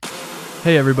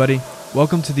Hey everybody,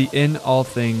 welcome to the In All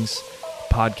Things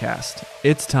podcast.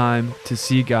 It's time to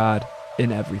see God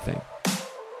in everything.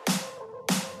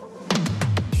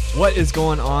 What is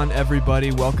going on,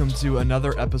 everybody? Welcome to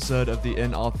another episode of the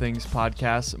In All Things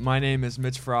podcast. My name is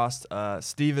Mitch Frost.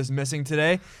 Steve is missing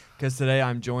today because today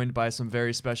I'm joined by some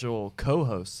very special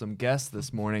co-hosts, some guests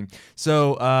this morning.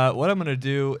 So what I'm going to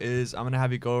do is I'm going to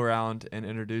have you go around and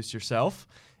introduce yourself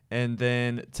and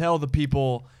then tell the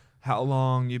people how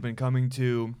long you've been coming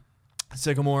to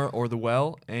Sycamore or the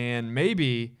Well, and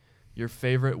maybe your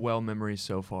favorite Well memory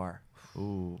so far.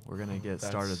 Ooh, we're going to get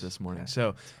started this morning. Okay.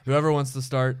 So whoever wants to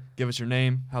start, give us your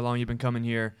name, how long you've been coming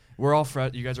here. We're all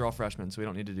you guys are all freshmen, so we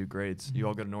don't need to do grades. Mm-hmm. You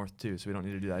all go to North too, so we don't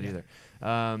need to do that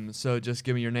either. So just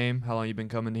give me your name, how long you've been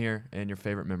coming here, and your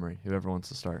favorite memory. Whoever wants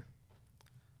to start.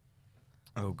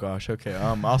 Oh gosh, okay.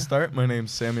 I'll start. My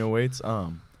name's Samuel Waits.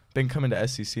 Been coming to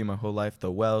SCC my whole life,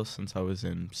 the Well, since I was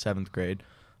in 7th grade.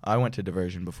 I went to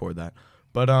diversion before that.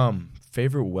 But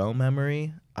favorite Well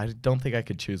memory, I don't think I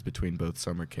could choose between both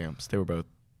summer camps. They were both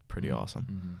pretty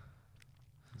awesome.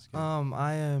 Mm-hmm.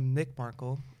 I am Nick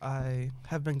Markle. I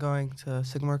have been going to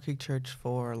Sycamore Creek Church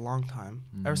for a long time.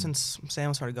 Mm-hmm. Ever since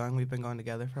Sam started going, we've been going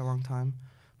together for a long time.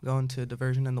 Going to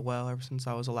diversion in the Well ever since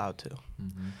I was allowed to.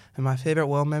 Mm-hmm. And my favorite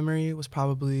Well memory was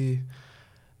probably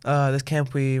this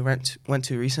camp we went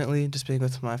to recently, just being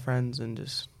with my friends and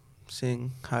just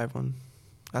seeing how everyone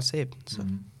got saved. So.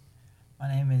 Mm-hmm.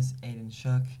 My name is Aiden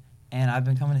Shook, and I've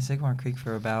been coming to Sycamore Creek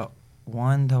for about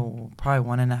 1 to probably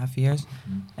 1.5 years,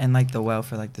 and like the Well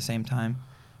for like the same time,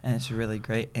 and it's really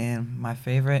great. And my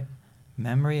favorite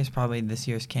memory is probably this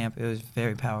year's camp. It was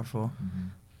very powerful. Mm-hmm.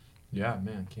 Yeah,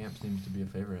 man, camp seems to be a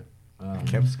favorite.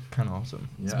 Camp's kind of awesome.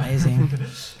 It's amazing.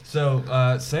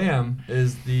 So Sam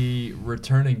is the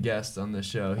returning guest on this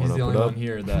show. He's the only one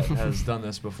here that has done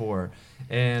this before.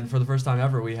 And for the first time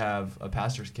ever, we have a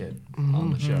pastor's kid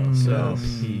on the show. So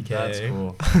that's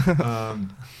cool.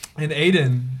 And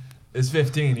Aiden is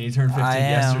 15. He turned 15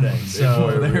 yesterday.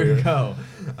 So there you go.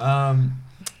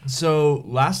 So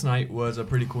last night was a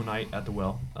pretty cool night at the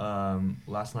Well.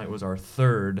 Last night was our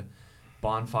third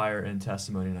bonfire and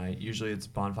testimony night. Usually it's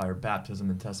bonfire,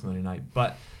 baptism, and testimony night,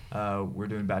 but we're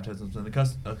doing baptisms in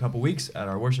a couple weeks at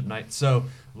our worship night. So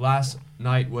last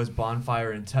night was bonfire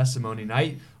and testimony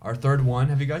night, our third one.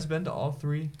 Have you guys been to all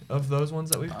three of those ones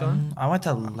that we've done? I went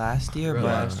to last year, but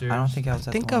I don't think I was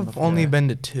at the one I've before. only been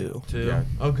to two. Yeah.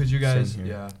 Oh, because you guys,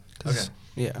 Okay.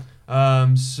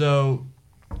 Yeah. So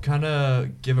kind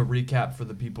of give a recap for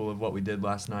the people of what we did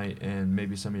last night and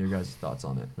maybe some of your guys' thoughts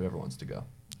on it, whoever wants to go.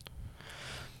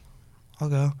 I'll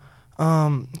go.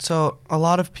 So a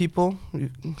lot of people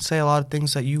say a lot of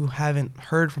things that you haven't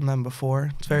heard from them before.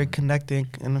 It's very connecting,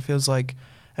 and it feels like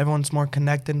everyone's more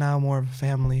connected now, more of a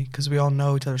family, because we all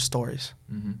know each other's stories.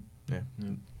 Mm-hmm. Yeah.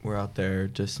 We're out there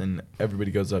and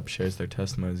everybody goes up, shares their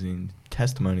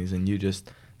testimonies, and you just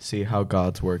see how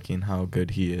God's working, how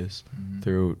good he is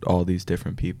through all these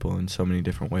different people in so many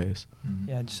different ways. Mm-hmm.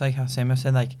 Yeah, just like how Samuel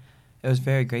said, like, it was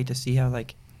very great to see how,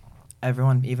 like,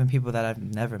 everyone, even people that I've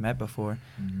never met before,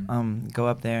 go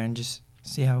up there and just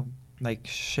see how, like,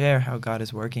 share how God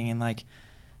is working. And, like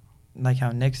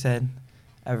how Nick said,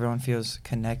 everyone feels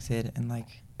connected. And, like,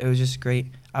 it was just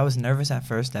great. I was nervous at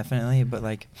first, definitely. But,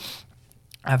 like,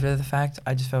 after the fact,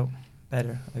 I just felt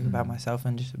better, like, about myself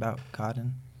and just about God.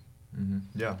 And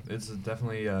Yeah, it's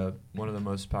definitely one of the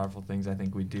most powerful things I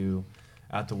think we do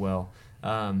at the Well.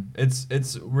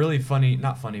 It's really funny,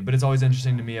 not funny, but it's always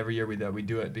interesting to me every year that we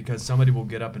do it, because somebody will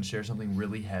get up and share something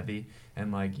really heavy,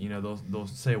 and like, you know, they'll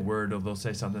say a word, or they'll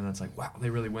say something that's like, wow, they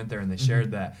really went there and they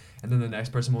shared that, and then the next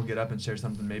person will get up and share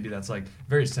something maybe that's like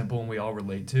very simple and we all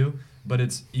relate to, but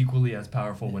it's equally as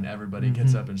powerful when everybody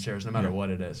gets up and shares, no matter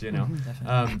what it is, you know.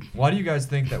 Why do you guys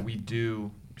think that we do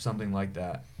something like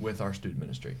that with our student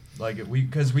ministry? Like,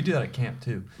 because we do that at camp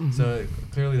too. So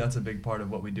clearly that's a big part of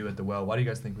what we do at the Well. Why do you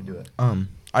guys think we do it?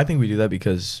 I think we do that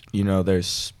because, you know,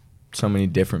 there's so many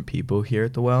different people here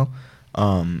at the Well,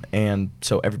 and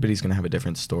so everybody's gonna have a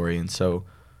different story, and so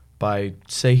by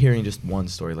hearing just one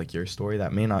story, like your story,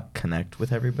 that may not connect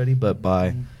with everybody, but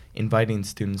by inviting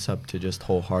students up to just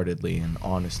wholeheartedly and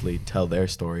honestly tell their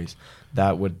stories,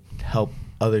 that would help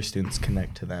other students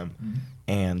connect to them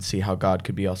and see how God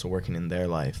could be also working in their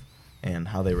life and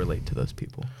how they relate to those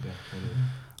people. Yeah, totally.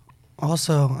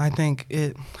 Also, I think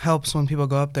it helps when people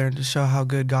go up there and just show how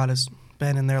good God has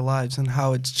been in their lives and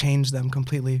how it's changed them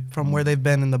completely from where they've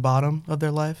been in the bottom of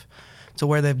their life to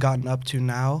where they've gotten up to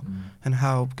now and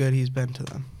how good he's been to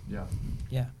them.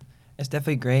 Yeah, it's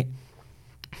definitely great.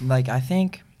 Like, I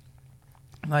think,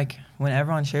 like, when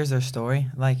everyone shares their story,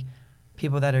 like,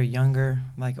 people that are younger,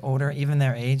 like, older, even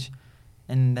their age,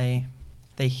 and they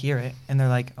they hear it and they're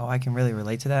like, oh, I can really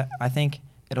relate to that, I think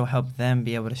it'll help them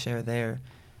be able to share their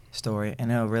story,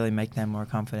 and it'll really make them more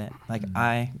confident. Like,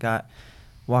 I got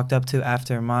walked up to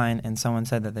after mine, and someone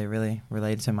said that they really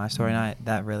related to my story, and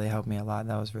that really helped me a lot.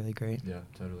 That was really great. Yeah,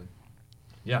 totally.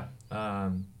 Yeah,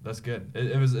 that's good.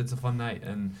 It's a fun night,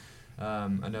 and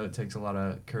I know it takes a lot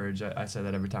of courage. I say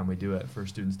that every time we do it for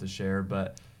students to share,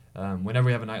 but whenever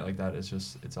we have a night like that,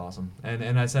 it's awesome.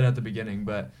 And I said it at the beginning,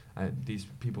 but these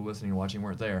people listening and watching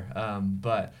weren't there.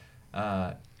 But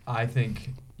I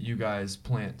think you guys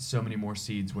plant so many more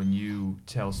seeds when you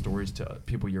tell stories to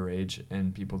people your age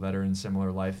and people that are in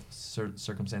similar life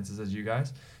circumstances as you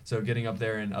guys. So getting up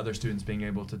there and other students being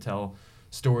able to tell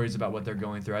stories about what they're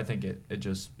going through, I think it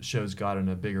just shows God in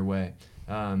a bigger way.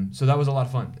 So that was a lot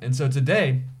of fun. And so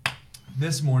today,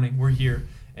 this morning, we're here.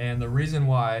 And the reason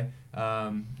why,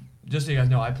 just so you guys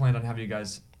know, I planned on having you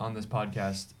guys on this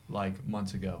podcast like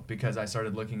months ago because I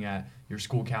started looking at your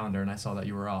school calendar and I saw that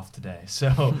you were off today.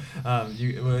 So,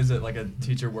 is it like a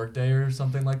teacher work day or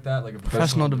something like that? Like a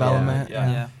professional development.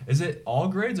 Yeah. Is it all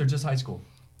grades or just high school?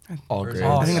 All Or is grades.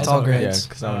 it I think it's all grades. Yeah,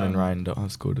 because Owen and Ryan don't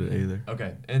have school today either.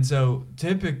 Okay. And so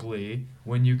typically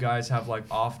when you guys have like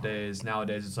off days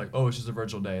nowadays, it's like, oh, it's just a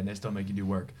virtual day and they still make you do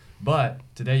work. But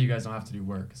today you guys don't have to do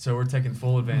work. So we're taking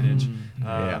full advantage.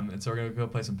 And so we're going to go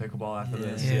play some pickleball after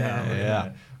this. Yeah. We're Yeah.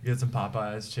 gonna get some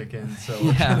Popeyes chicken. So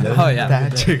Yeah. Oh, yeah.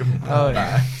 That chicken. Oh,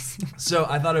 yeah. So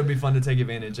I thought it would be fun to take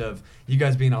advantage of you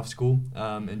guys being off school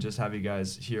and just have you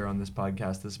guys here on this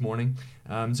podcast this morning.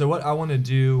 So what I want to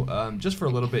do just for a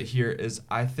little bit here is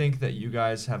I think that you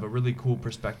guys have a really cool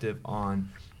perspective on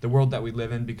the world that we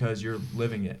live in because you're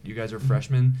living it. You guys are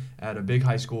freshmen at a big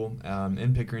high school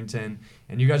in Pickerington,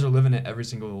 and you guys are living it every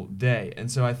single day. And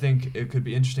so I think it could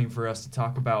be interesting for us to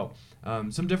talk about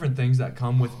some different things that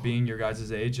come with being your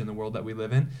guys' age in the world that we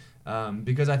live in.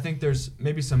 Because I think there's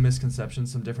maybe some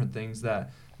misconceptions, some different things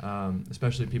that,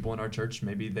 especially people in our church,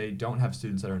 maybe they don't have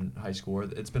students that are in high school, or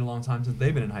it's been a long time since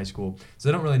they've been in high school, so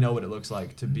they don't really know what it looks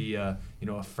like to be a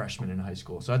freshman in high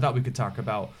school. So I thought we could talk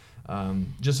about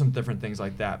just some different things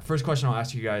like that. First question I'll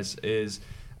ask you guys is,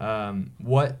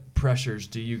 what pressures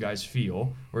do you guys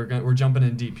feel? We're jumping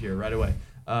in deep here right away.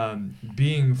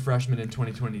 Being freshmen in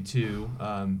 2022,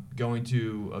 going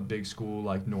to a big school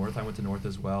like North. I went to North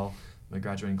as well. My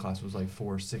graduating class was like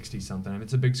 460 something. I mean,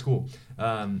 it's a big school.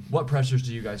 What pressures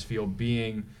do you guys feel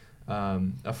being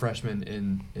a freshman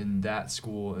in that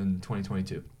school in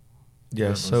 2022?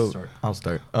 Yeah, so I'll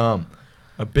start.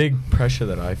 A big pressure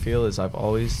that I feel is I've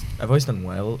always done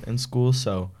well in school,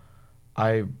 so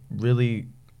I really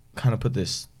kind of put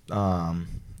this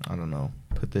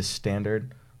put this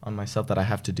standard on myself that I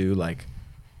have to do, like,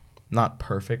 not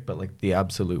perfect, but like the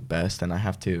absolute best, and I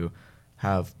have to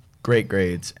have great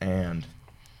grades and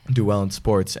do well in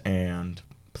sports and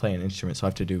play an instrument, so I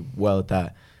have to do well at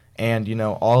that. And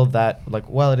all of that, like,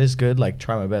 while it is good, like,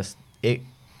 try my best, it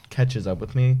catches up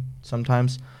with me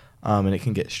sometimes, and it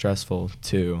can get stressful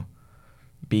to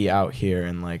be out here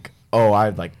and like, oh,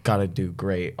 I've like gotta do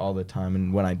great all the time,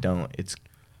 and when I don't, it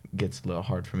gets a little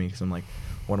hard for me because I'm like,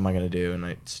 what am I gonna do? And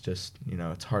it's just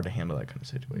it's hard to handle that kind of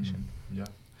situation. Yeah.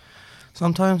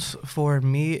 Sometimes for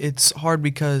me, it's hard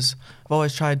because I've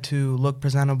always tried to look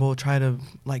presentable, try to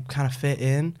like kind of fit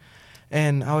in,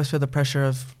 and I always feel the pressure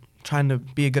of trying to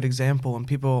be a good example, and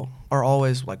people are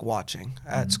always like watching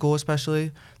at school,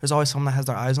 especially. There's always someone that has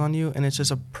their eyes on you, and it's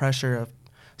just a pressure of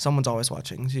someone's always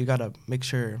watching. So you gotta make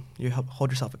sure you hold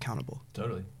yourself accountable.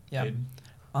 Totally. Yeah.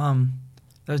 Aiden?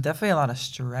 There's definitely a lot of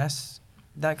stress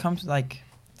that comes like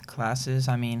classes.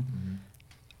 I mean,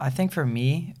 I think for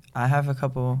me, I have a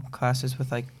couple classes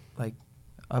with like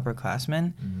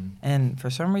upperclassmen, and for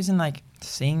some reason, like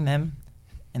seeing them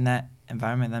in that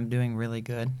environment, them doing really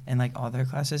good in like all their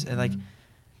classes,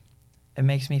 it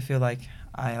makes me feel like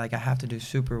I have to do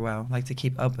super well, like to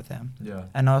keep up with them. Yeah.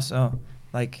 And also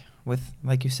like with,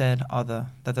 like you said,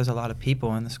 that there's a lot of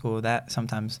people in the school, that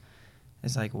sometimes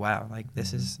is like, wow, like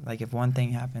this is like, if one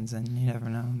thing happens, then you never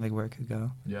know like where it could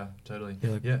go. Yeah, totally. Yeah,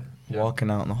 like Yeah. walking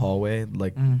out in the hallway,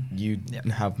 like you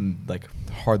have like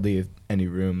hardly any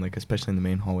room, like especially in the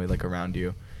main hallway, like around you.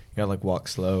 You gotta like walk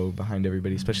slow behind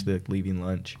everybody, especially like leaving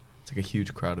lunch. It's like a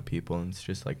huge crowd of people, and it's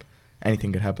just like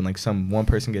anything could happen. Like one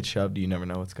person gets shoved, you never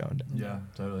know what's going down. Yeah,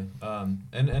 totally.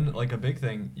 And like a big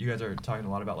thing, you guys are talking a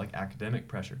lot about like academic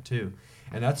pressure too,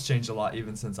 and that's changed a lot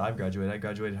even since I've graduated. I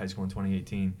graduated high school in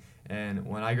 2018, and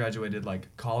when I graduated,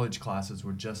 like college classes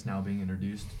were just now being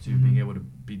introduced to being able to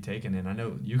be taken. And I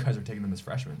know you guys are taking them as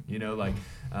freshmen. Like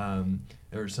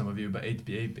there are some of you, but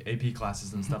AP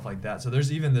classes and stuff like that. So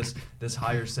there's even this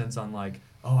higher sense on like,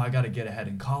 oh, I got to get ahead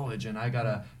in college and I got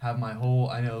to have my whole,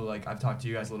 I know like I've talked to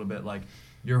you guys a little bit, like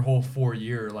your whole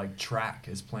 4-year like track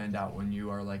is planned out when you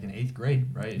are like in 8th grade,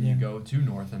 right? And you go to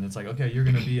North and it's like, okay, you're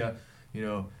going to be a,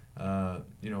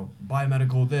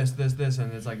 biomedical this,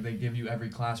 and it's like they give you every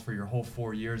class for your whole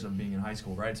 4 years of being in high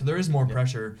school, right? So there is more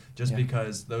pressure just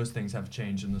because those things have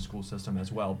changed in the school system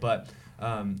as well. But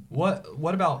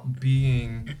what about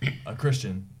being a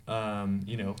Christian?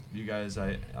 You guys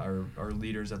are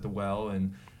leaders at the Well,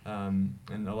 and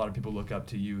a lot of people look up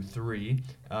to you three,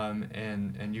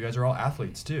 and you guys are all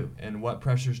athletes too. And what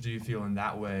pressures do you feel in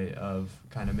that way of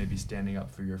kind of maybe standing up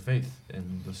for your faith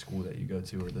in the school that you go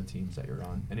to or the teams that you're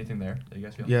on? Anything there that you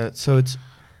guys feel? Yeah, so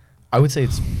I would say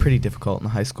it's pretty difficult in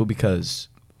high school because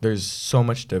there's so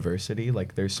much diversity,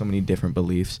 like there's so many different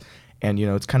beliefs, and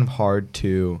it's kind of hard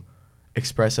to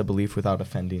express a belief without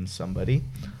offending somebody.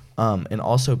 And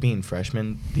also being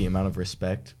freshmen, the amount of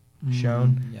respect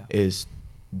shown is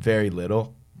very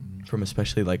little from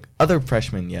especially like other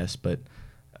freshmen, yes, but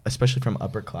especially from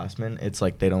upperclassmen, it's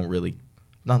like they don't really,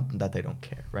 not that they don't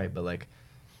care, right? But like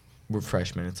we're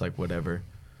freshmen, it's like whatever.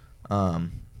 Yeah.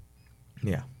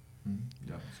 Yeah,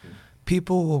 that's good.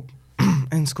 People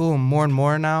in school more and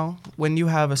more now, when you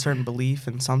have a certain belief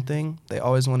in something, they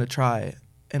always want to try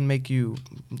and make you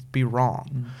be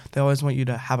wrong. They always want you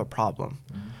to have a problem.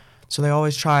 So they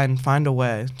always try and find a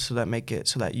way so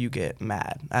that you get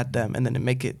mad at them, and then to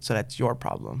make it so that's your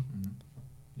problem.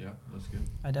 Yeah, that's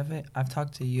good. I've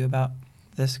talked to you about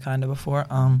this kind of before.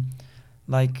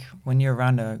 Like when you're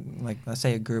around let's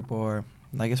say a group or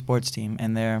like a sports team,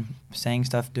 and they're saying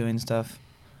stuff, doing stuff,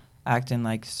 acting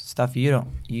like stuff you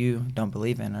don't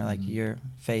believe in, or like your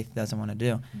faith doesn't want to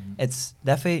do. It's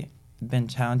definitely been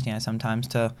challenging at sometimes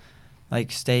to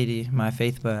like stay to my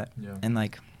faith, and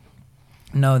like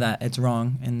know that it's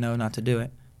wrong and know not to do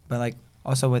it. But like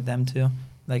also with them too,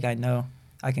 like I know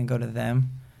I can go to them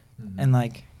and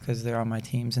like because they're on my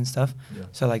teams and stuff.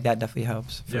 So like that definitely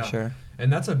helps for sure.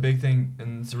 And that's a big thing,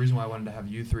 and it's the reason why I wanted to have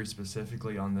you three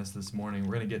specifically on this morning.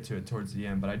 We're going to get to it towards the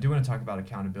end, but I do want to talk about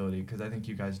accountability because I think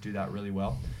you guys do that really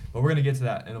well. But we're going to get to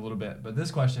that in a little bit. But this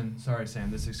question, sorry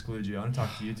Sam, this excludes you. I want to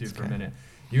talk to you two for a minute.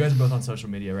 You guys are both on social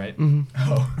media, right?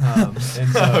 Oh. And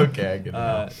so, okay, I get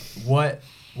it.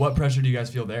 What pressure do you guys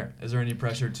feel there? Is there any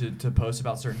pressure to post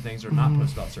about certain things or not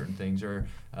post about certain things, or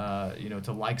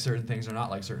to like certain things or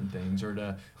not like certain things, or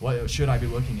to what should I be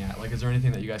looking at? Like, is there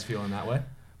anything that you guys feel in that way?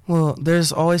 Well,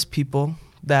 there's always people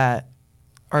that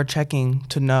are checking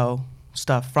to know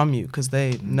stuff from you because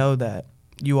they know that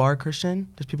you are a Christian.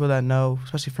 There's people that know,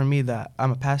 especially for me, that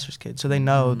I'm a pastor's kid, so they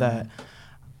know that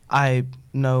I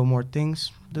know more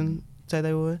things than say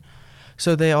they would.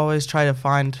 So they always try to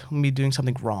find me doing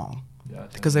something wrong.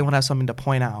 Because they want to have something to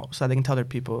point out, so they can tell their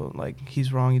people like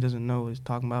he's wrong, he doesn't know what he's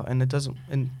talking about, and it doesn't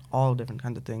in all different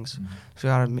kinds of things.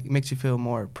 So it makes you feel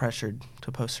more pressured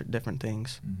to post different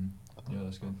things. Yeah,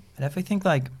 that's good. I definitely think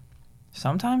like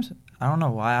sometimes I don't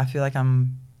know why I feel like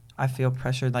I feel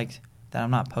pressured like that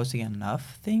I'm not posting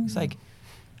enough things. Like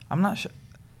I'm not sure.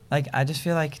 Like I just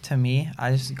feel like to me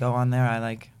I just go on there. I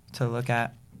like to look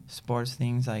at sports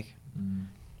things like.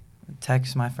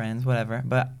 Text my friends, whatever,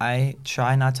 but I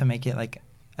try not to make it like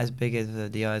as big as a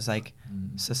deal as like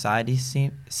society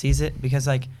sees it, because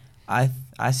like I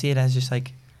see it as just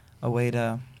like a way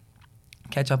to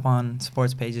catch up on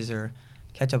sports pages or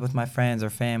catch up with my friends or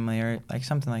family or like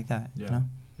something like that. Yeah, you know?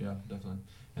 Yeah, definitely.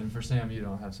 And for Sam, you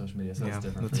don't have social media, so that's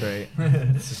different. That's right.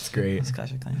 It's great. It's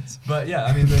Clash of Clans. But yeah,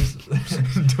 I mean, there's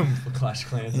Clash of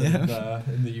Clans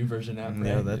in the U-version app. Right?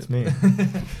 Yeah, that's me.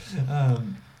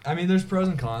 I mean, there's pros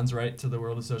and cons, right, to the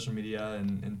world of social media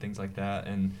and things like that.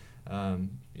 And,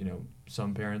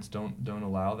 some parents don't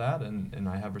allow that, and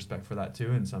I have respect for that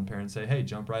too. And some parents say, hey,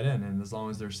 jump right in. And as long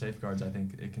as there's safeguards, I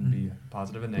think it can be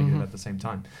positive and negative at the same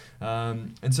time.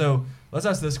 And so let's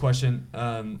ask this question,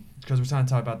 because we're trying to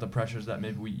talk about the pressures that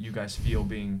maybe you guys feel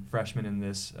being freshmen in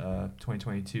this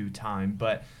 2022 time.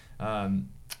 But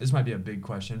this might be a big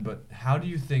question, but how do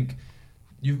you think,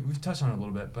 we've touched on it a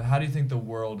little bit, but how do you think the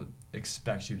world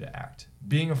expects you to act?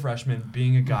 Being a freshman,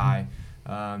 being a guy,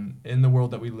 in the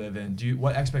world that we live in,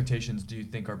 what expectations do you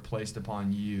think are placed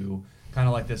upon you? Kind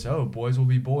of like this, boys will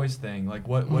be boys thing. Like,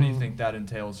 what do you think that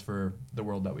entails for the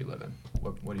world that we live in?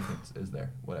 What do you think is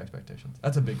there? What expectations?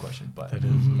 That's a big question, but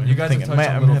you guys have touched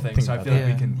on little things, so I feel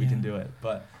like we can do it.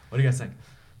 But what do you guys think?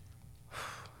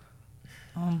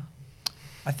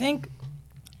 I think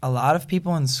a lot of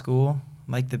people in school,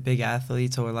 like the big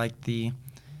athletes or like the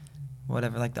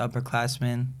whatever, like the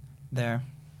upperclassmen, they're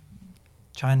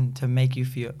trying to make you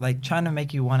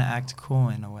want to act cool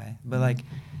in a way, but like,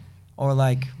 or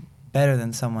like better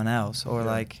than someone else, or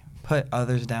like put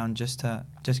others down just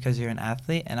because you're an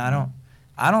athlete, and I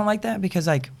don't like that because,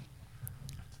 like,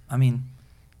 I mean,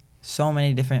 so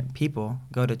many different people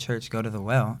go to church, go to the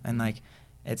well, and, like,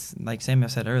 it's like Samuel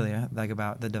said earlier, like,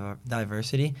 about the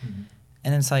diversity,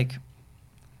 and it's like,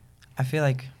 I feel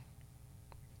like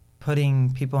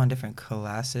putting people in different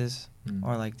classes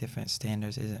or, like, different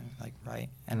standards isn't, like, right,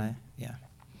 and yeah.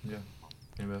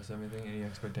 Anybody else have anything? Any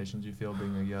expectations you feel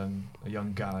being a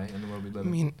young guy in the world we live in?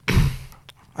 I mean,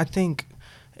 I think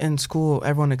in school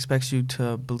everyone expects you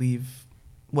to believe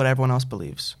what everyone else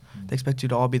believes. They expect you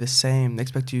to all be the same. They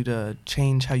expect you to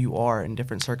change how you are in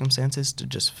different circumstances to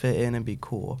just fit in and be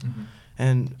cool.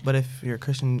 But if you're a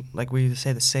Christian, like, we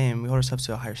say the same, we hold ourselves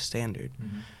to a higher standard.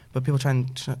 But people try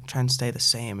and stay the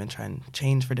same and try and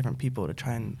change for different people to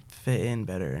try and fit in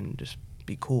better and just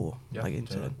be cool. Yeah, like you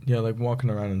said. Yeah, like walking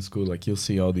around in school, like you'll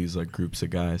see all these like groups of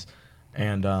guys,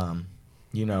 and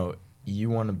you know, you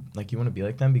want to be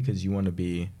like them because you want to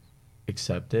be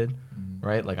accepted,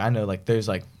 right? Like I know like there's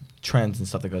like trends and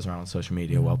stuff that goes around on social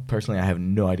media. Well, personally, I have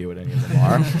no idea what any of them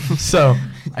are, so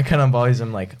I kind of always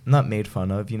am like not made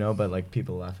fun of, you know, but like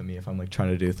people laugh at me if I'm like trying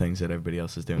to do things that everybody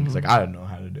else is doing because like I don't know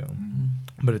how to do them.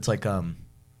 But it's like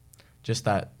just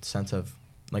that sense of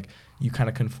like you kind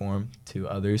of conform to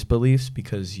others' beliefs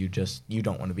because you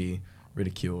don't want to be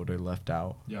ridiculed or left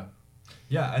out.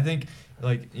 Yeah, I think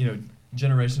like, you know,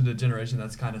 generation to generation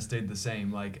that's kind of stayed the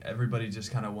same. Like everybody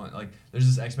just kind of like there's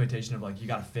this expectation of like you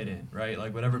got to fit in, right?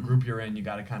 Like whatever group you're in, you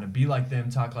got to kind of be like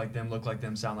them, talk like them, look like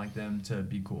them, sound like them to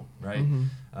be cool, right?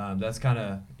 That's kind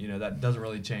of, you know, that doesn't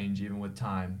really change even with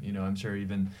time. You know, I'm sure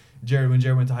even when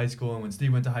Jared went to high school and when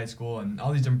Steve went to high school and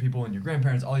all these different people and your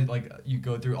grandparents, all these, like you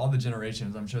go through all the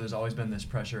generations. I'm sure there's always been this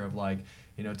pressure of like,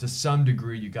 you know, to some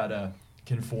degree you got to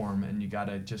conform and you got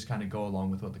to just kind of go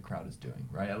along with what the crowd is doing,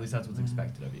 right? At least that's what's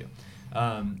expected of you.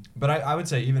 But I would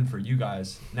say even for you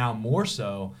guys now more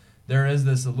so, there is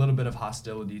this a little bit of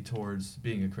hostility towards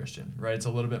being a Christian, right? It's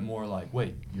a little bit more like,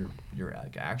 wait, you're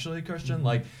like actually a Christian?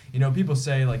 Like, you know, people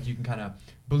say like you can kind of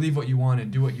believe what you want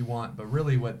and do what you want, but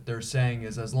really what they're saying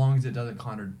is as long as it doesn't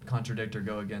contradict or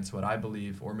go against what I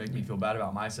believe or make me feel bad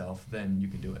about myself, then you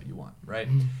can do what you want, right?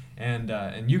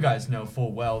 And you guys know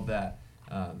full well that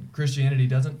Christianity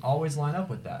doesn't always line up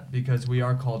with that because we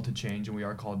are called to change and we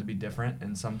are called to be different,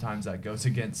 and sometimes that goes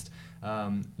against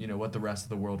you know, what the rest of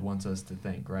the world wants us to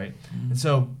think, right? And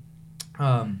so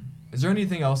is there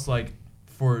anything else like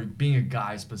for being a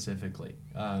guy specifically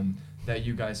that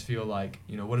you guys feel like,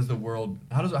 you know,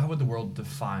 how would the world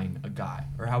define a guy,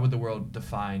 or how would the world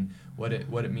define what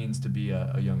it means to be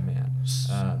a young man,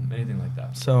 anything like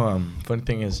that? So funny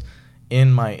thing is,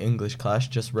 in my English class,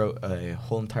 just wrote a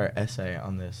whole entire essay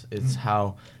on this. It's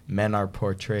how men are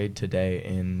portrayed today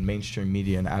in mainstream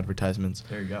media and advertisements.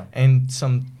 There you go. And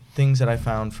some things that I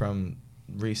found from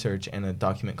research in a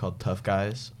document called Tough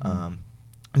Guys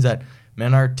is that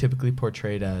men are typically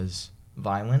portrayed as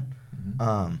violent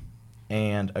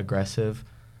and aggressive,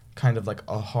 kind of like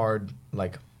a hard,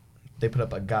 like they put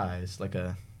up a guise, like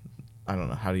a, I don't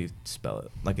know, how do you spell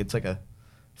it? Like it's like a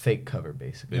fake cover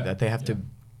basically that they have to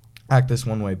act this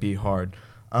one way, be hard.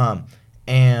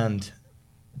 And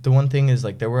the one thing is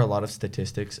like there were a lot of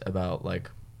statistics about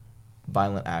like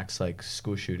violent acts like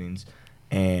school shootings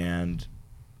and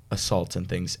assaults and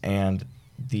things, and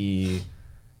the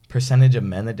percentage of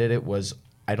men that did it was,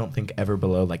 I don't think, ever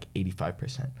below like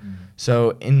 85%.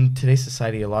 So in today's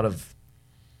society, a lot of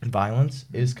violence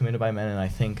is committed by men, and I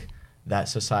think that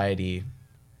society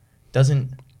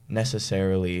doesn't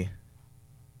necessarily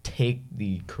take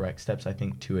the correct steps, I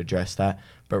think, to address that,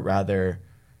 but rather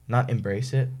not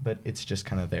embrace it, but it's just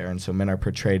kind of there. And so men are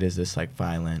portrayed as this like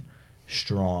violent,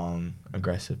 strong,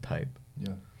 aggressive type.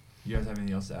 Yeah. You guys have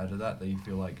anything else to add to that you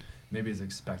feel like maybe is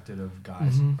expected of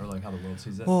guys, or like how the world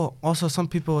sees it? Well, also some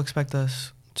people expect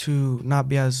us to not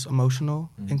be as emotional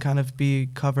and kind of be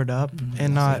covered up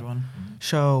and not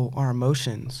show our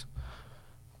emotions.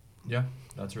 Yeah,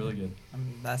 that's really good.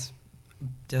 That's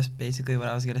just basically what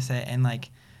I was gonna say. And like,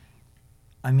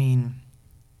 I mean,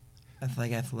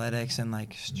 like athletics and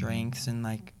like strengths and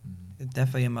like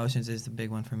definitely emotions is the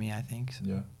big one for me, I think. So.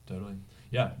 Yeah, totally.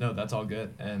 Yeah, no, that's all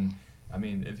good. And I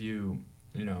mean, if you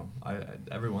know, I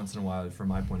every once in a while, from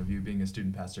my point of view, being a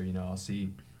student pastor, you know, I'll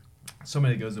see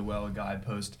somebody goes to a guy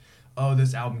post, oh,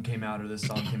 this album came out or this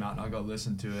song came out, and I'll go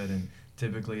listen to it, and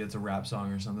typically it's a rap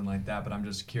song or something like that, but I'm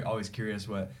just always curious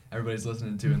what everybody's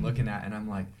listening to and looking at, and I'm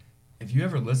like, if you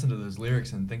ever listen to those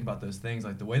lyrics and think about those things,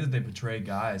 like the way that they portray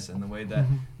guys and the way that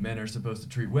men are supposed to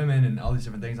treat women and all these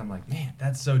different things, I'm like, man,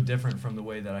 that's so different from the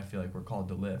way that I feel like we're called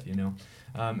to live, you know?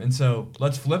 And so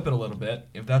let's flip it a little bit.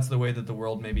 If that's the way that the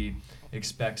world maybe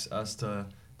expects us to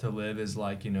to live is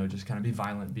like, just kind of be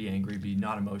violent, be angry, be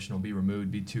not emotional, be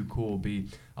removed, be too cool, be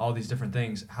all these different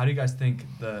things. How do you guys think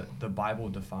the Bible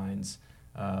defines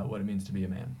what it means to be a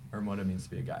man, or what it means to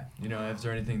be a guy? Is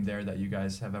there anything there that you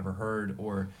guys have ever heard,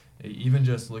 or even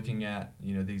just looking at,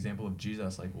 the example of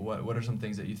Jesus, like what are some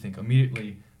things that you think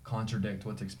immediately contradict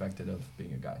what's expected of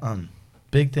being a guy?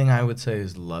 Big thing I would say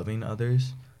is loving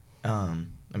others.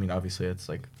 Obviously it's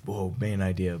like, whoa, main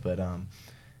idea, but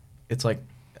it's like,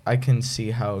 I can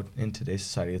see how in today's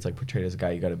society it's like portrayed as a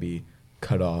guy, you got to be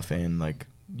cut off and like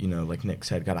Nick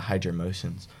said, got to hide your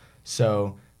emotions.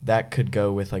 So that could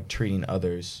go with like treating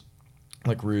others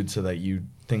like rude so that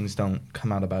things don't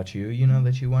come out about you,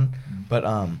 that you want. Mm-hmm. But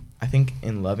I think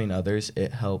in loving others,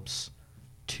 it helps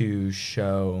to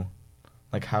show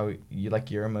like how you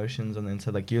like your emotions on the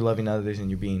inside, like you're loving others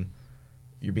and you're being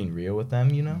real with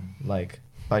them, Mm-hmm. Like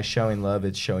by showing love,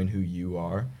 it's showing who you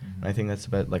are. Mm-hmm. And I think that's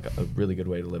about like a really good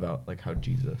way to live out like how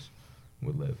Jesus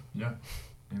would live. Yeah.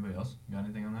 Anybody else got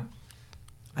anything on that?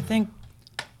 I think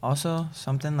also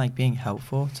something like being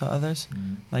helpful to others.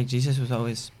 Mm-hmm. Like Jesus was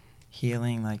always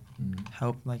healing, like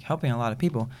mm-hmm. helping a lot of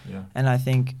people. Yeah. And I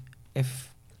think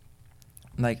if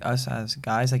like us as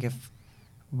guys, like if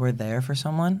we're there for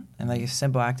someone and like a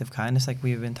simple act of kindness like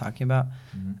we've been talking about,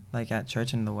 mm-hmm. like at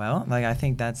church in the well, like I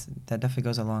think that definitely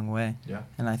goes a long way. Yeah.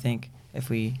 And I think if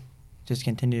we just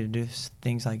continue to do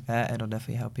things like that, it'll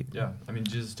definitely help people. Yeah.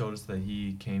 Jesus told us that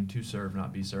he came to serve,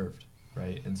 not be served,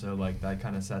 right? And so like that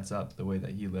kind of sets up the way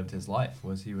that he lived his life.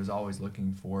 Was he was always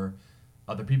looking for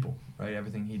other people, right?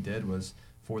 Everything he did was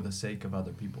for the sake of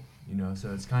other people,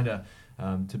 so it's kind of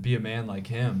to be a man like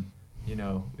him,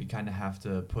 we kind of have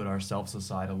to put ourselves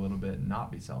aside a little bit and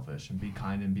not be selfish and be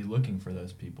kind and be looking for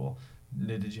those people.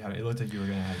 Did you have? It looked like you were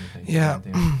gonna have anything. Yeah.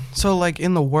 So like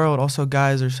in the world, also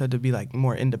guys are said to be like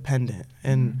more independent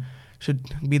and mm-hmm. should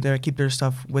be there, keep their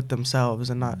stuff with themselves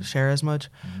and not mm-hmm. share as much.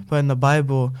 Mm-hmm. But in the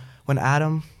Bible, when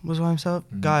Adam was by himself,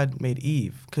 mm-hmm. God made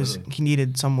Eve because he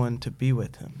needed someone to be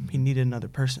with him. Mm-hmm. He needed another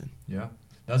person. Yeah.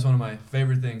 That's one of my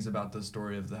favorite things about the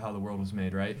story of how the world was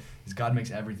made, right? Is God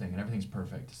makes everything, and everything's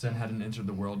perfect. Sin hadn't entered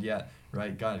the world yet,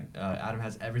 right? Adam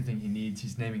has everything he needs.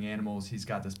 He's naming animals. He's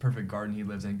got this perfect garden he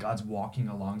lives in. God's walking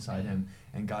alongside him,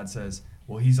 and God says,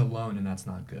 well, he's alone, and that's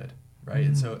not good, right? Mm-hmm.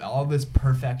 And so all this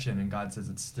perfection, and God says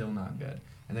it's still not good.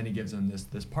 And then he gives him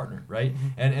this partner, right? Mm-hmm.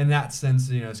 And in that sense,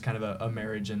 it's kind of a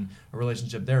marriage and a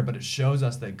relationship there, but it shows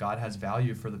us that God has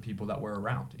value for the people that we're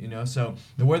around, So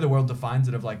the way the world defines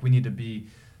it of like we need to be,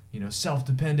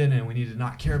 self-dependent and we need to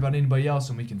not care about anybody else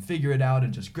and we can figure it out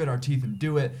and just grit our teeth and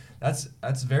do it. That's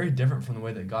very different from the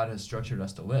way that God has structured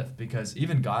us to live, because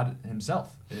even God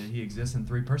himself, he exists in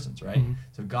three persons, right? Mm-hmm.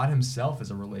 So God himself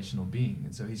is a relational being.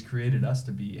 And so he's created us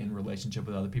to be in relationship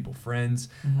with other people, friends,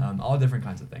 mm-hmm. All different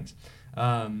kinds of things.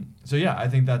 So yeah, I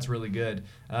think that's really good.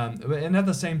 And at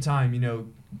the same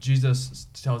time, Jesus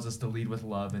tells us to lead with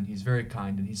love, and he's very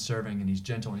kind, and he's serving, and he's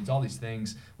gentle, and he's all these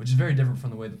things, which is very different from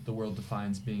the way that the world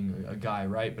defines being a guy,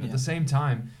 right? But at the same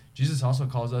time, Jesus also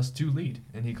calls us to lead,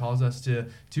 and he calls us to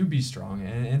be strong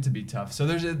and to be tough. So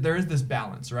there is this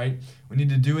balance, right? We need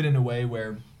to do it in a way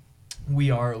where we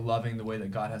are loving the way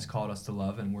that God has called us to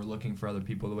love, and we're looking for other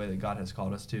people the way that God has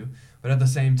called us to. But at the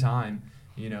same time,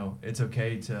 it's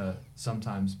okay to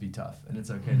sometimes be tough, and it's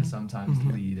okay mm-hmm. to sometimes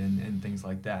mm-hmm. lead and things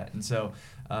like that. And so,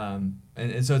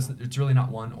 and so it's really not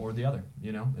one or the other.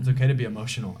 It's okay to be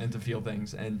emotional and to feel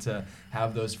things and to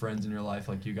have those friends in your life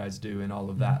like you guys do and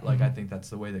all of that. Mm-hmm. Like I think that's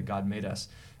the way that God made us.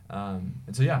 And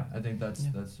so yeah, I think that's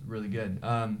really good.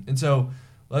 And so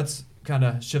let's kind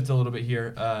of shift a little bit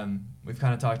here. We've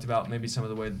kind of talked about maybe some of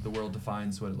the way that the world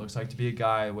defines what it looks like to be a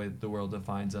guy, the way the world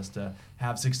defines us to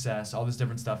have success, all this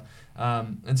different stuff.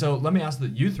 And so let me ask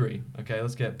you three, okay,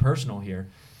 let's get personal here.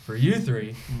 For you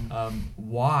three,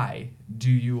 why do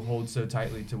you hold so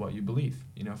tightly to what you believe?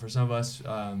 For some of us,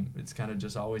 it's kind of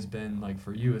just always been like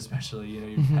for you especially,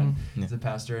 you've had as a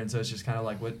pastor, and so it's just kind of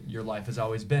like what your life has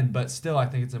always been. But still, I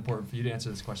think it's important for you to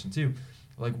answer this question too.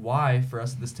 Like why, for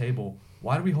us at this table,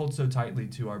 why do we hold so tightly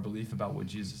to our belief about what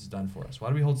Jesus has done for us? Why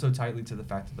do we hold so tightly to the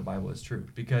fact that the Bible is true?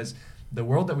 Because the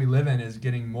world that we live in is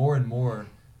getting more and more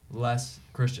less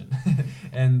Christian.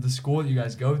 And the school that you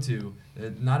guys go to,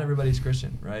 not everybody's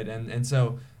Christian, right? And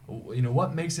so,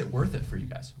 what makes it worth it for you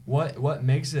guys? What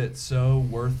makes it so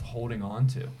worth holding on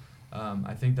to?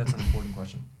 I think that's an important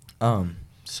question.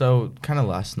 So kind of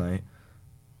last night,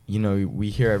 we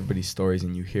hear everybody's stories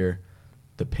and you hear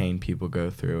the pain people go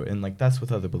through, and like that's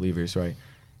with other believers, right?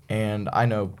 And I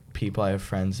know people, I have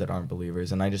friends that aren't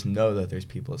believers, and I just know that there's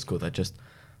people at school that just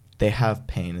they have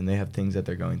pain and they have things that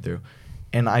they're going through.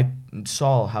 And I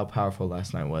saw how powerful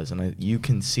last night was, and you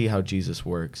can see how Jesus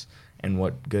works and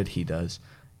what good he does.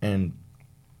 And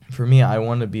for me, I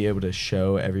want to be able to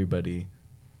show everybody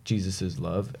Jesus'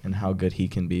 love and how good he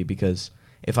can be, because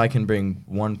if I can bring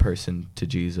one person to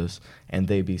Jesus and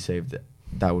they be saved,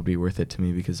 that would be worth it to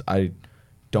me, because I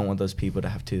don't want those people to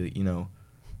have to,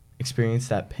 experience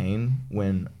that pain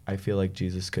when I feel like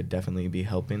Jesus could definitely be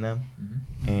helping them.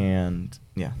 And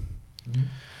yeah.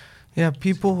 Yeah,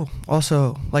 people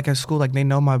also, like at school, like they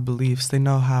know my beliefs. They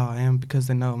know how I am because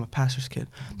they know I'm a pastor's kid.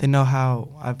 They know how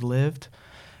I've lived.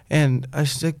 And I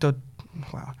stay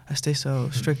so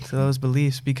strict to those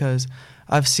beliefs because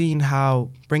I've seen how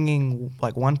bringing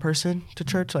like one person to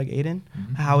church, like Aiden,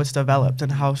 how it's developed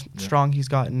and how strong he's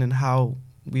gotten and how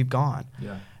we've gone.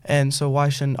 Yeah. And so why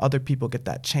shouldn't other people get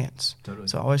that chance? Totally.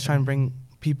 So I always try and bring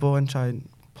people and try and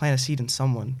plant a seed in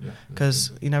someone,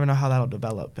 because you never know how that'll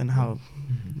develop and how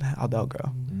they'll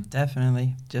grow.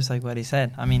 Definitely, just like what he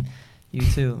said. I mean, you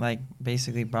two like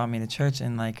basically brought me to church,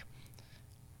 and like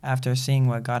after seeing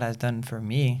what God has done for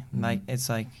me, like it's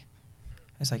like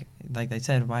they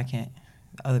said, why can't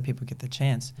other people get the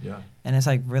chance? Yeah. And it's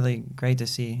like really great to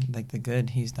see like the good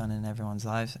he's done in everyone's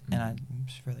lives, and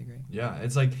it's really great. Yeah,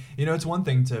 it's like, it's one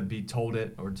thing to be told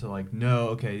it or to like know,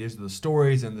 okay, these are the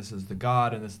stories and this is the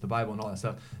God and this is the Bible and all that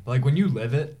stuff. But like when you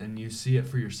live it and you see it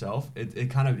for yourself, it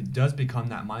kind of does become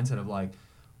that mindset of like,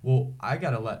 well, I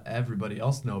got to let everybody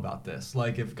else know about this.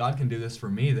 Like if God can do this for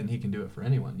me, then he can do it for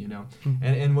anyone,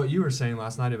 And what you were saying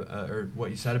last night, or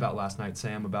what you said about last night,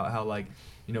 Sam, about how like,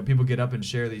 people get up and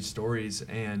share these stories,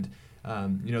 and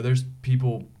there's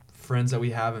friends that we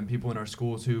have and people in our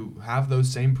schools who have those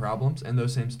same problems and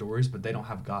those same stories, but they don't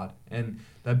have God. And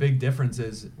that big difference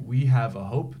is we have a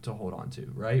hope to hold on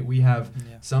to, right? We have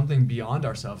something beyond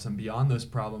ourselves and beyond those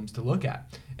problems to look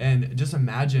at. And just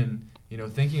imagine,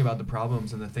 thinking about the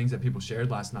problems and the things that people shared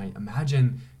last night.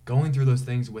 Imagine going through those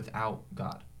things without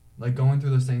God. Like going through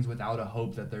those things without a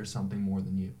hope that there's something more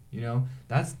than you.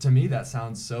 That's, to me, that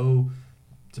sounds so,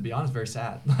 to be honest, very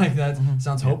sad. Like that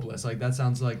sounds hopeless. Like that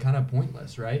sounds like kind of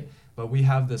pointless, right? But we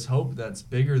have this hope that's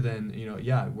bigger than,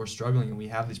 we're struggling and we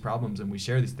have these problems and we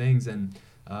share these things, and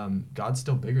God's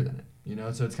still bigger than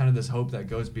it, So it's kind of this hope that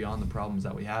goes beyond the problems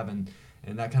that we have, and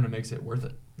that kind of makes it worth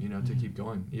it, to keep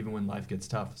going even when life gets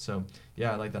tough. So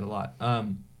yeah, I like that a lot.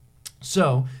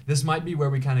 So this might be where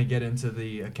we kind of get into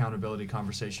the accountability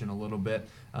conversation a little bit,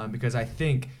 because I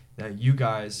think that you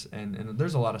guys, and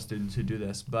there's a lot of students who do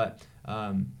this, but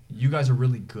you guys are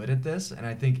really good at this. And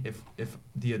I think if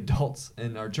the adults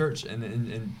in our church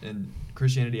and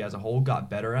Christianity as a whole got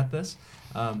better at this,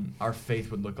 our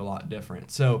faith would look a lot different.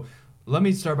 So let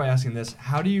me start by asking this.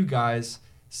 How do you guys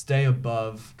stay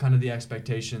above kind of the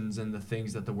expectations and the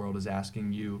things that the world is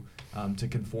asking you to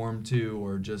conform to,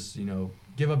 or just,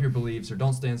 give up your beliefs, or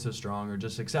don't stand so strong, or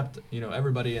just accept,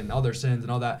 everybody and all their sins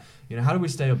and all that? How do we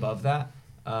stay above that?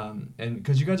 And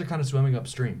because you guys are kind of swimming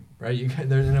upstream, right?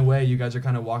 In a way, you guys are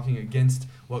kind of walking against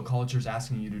what culture's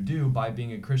asking you to do by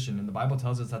being a Christian, and the Bible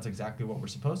tells us that's exactly what we're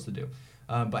supposed to do.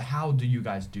 But how do you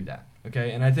guys do that?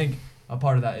 Okay, and I think a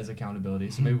part of that is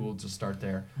accountability. So maybe we'll just start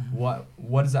there. What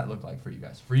does that look like for you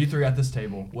guys? For you three at this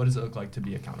table, what does it look like to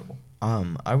be accountable?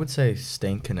 I would say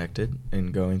staying connected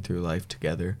and going through life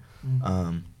together.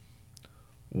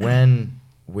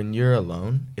 When you're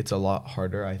alone, it's a lot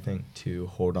harder, I think, to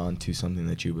hold on to something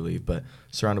that you believe. But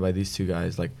surrounded by these two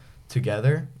guys, like,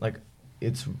 together, like,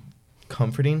 it's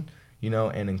comforting,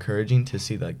 and encouraging to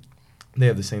see that they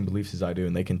have the same beliefs as I do,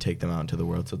 and they can take them out into the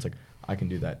world. So it's like, I can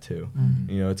do that too.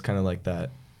 It's kind of like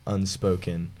that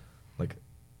unspoken, like,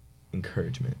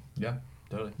 encouragement. Yeah,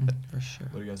 totally. For sure.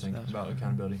 What do you guys think about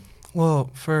accountability? Well,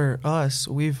 for us,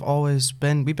 we've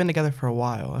been together for a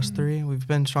while, us three. We've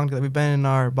been strong together. We've been in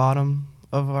our bottom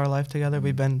of our life together.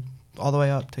 We've been all the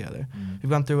way up together. We've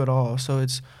gone through it all. So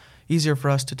it's easier for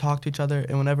us to talk to each other,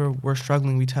 and whenever we're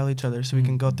struggling, we tell each other so we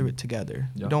can go through it together.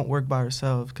 Yeah. We don't work by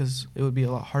ourselves, because it would be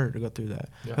a lot harder to go through that.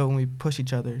 Yeah. But when we push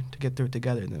each other to get through it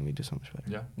together, then we do so much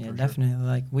better. Yeah, definitely. Sure.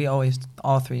 Like we always,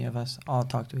 all three of us, all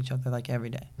talk to each other like every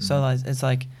day. So like, it's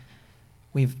like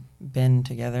we've been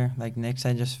together, like Nick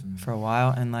said, just for a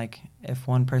while, and like if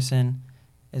one person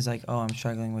is like, oh, I'm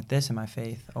struggling with this in my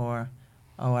faith, or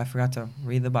oh, I forgot to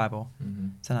read the Bible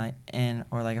tonight,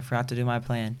 or like I forgot to do my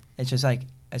plan. It's just like,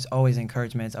 it's always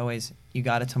encouragement. It's always, you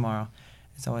got it tomorrow.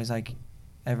 It's always like,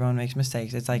 everyone makes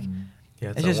mistakes. It's like,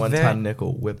 yeah, it's just one time Nick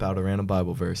will whip out a random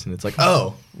Bible verse, and it's like,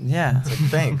 oh, yeah, it's like,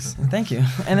 thanks, thank you.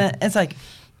 And it's like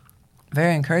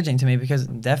very encouraging to me, because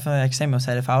definitely, like Samuel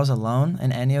said, if I was alone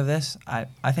in any of this, I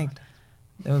think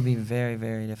it would be very,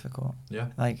 very difficult. Yeah,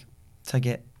 like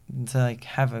to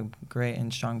have a great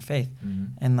and strong faith,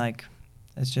 and like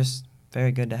it's just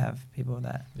very good to have people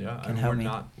that Yeah, can and help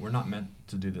we're me. not meant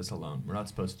to do this alone. We're not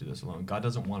supposed to do this alone. God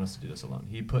doesn't want us to do this alone.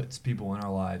 He puts people in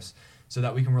our lives so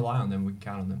that we can rely on them, we can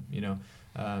count on them.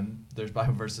 There's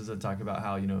Bible verses that talk about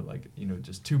how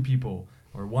just two people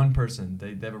or one person,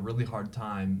 they have a really hard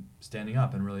time standing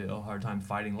up and really a hard time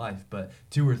fighting life. But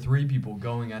two or three people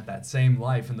going at that same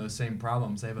life and those same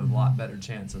problems, they have a lot better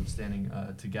chance of standing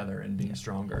together and being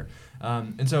stronger.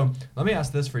 And so let me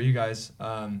ask this for you guys,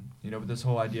 with this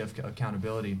whole idea of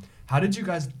accountability. How did you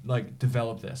guys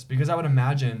develop this? Because I would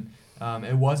imagine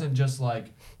it wasn't just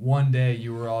one day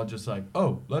you were all just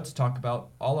oh, let's talk about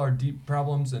all our deep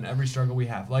problems and every struggle we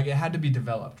have. It had to be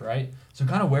developed, right? So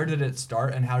kind of where did it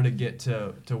start and how did it get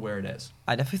to where it is?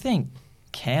 I definitely think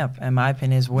camp, in my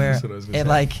opinion, is where That's what I was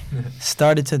gonna it say.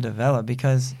 started to develop,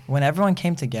 because when everyone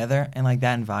came together in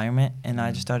that environment and I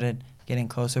just started getting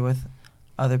closer with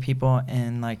other people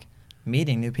and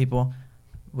meeting new people,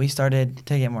 we started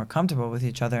to get more comfortable with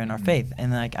each other in our faith.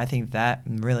 And I think that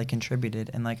really contributed.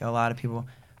 And a lot of people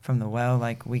from the well,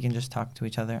 we can just talk to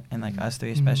each other, and us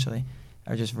three especially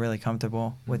are just really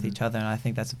comfortable with each other. And I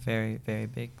think that's a very, very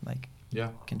big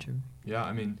contribute. Yeah,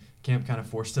 I mean, camp kind of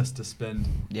forced us to spend.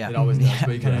 Yeah. It always does, Yeah.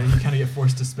 but you kind of get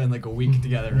forced to spend a week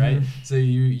together, right? So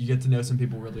you get to know some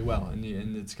people really well, and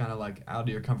it's kind of out of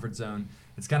your comfort zone.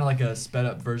 It's kind of like a sped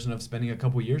up version of spending a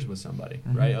couple years with somebody,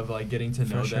 right? Of getting to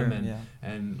know them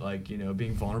and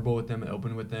being vulnerable with them and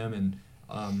open with them and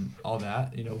all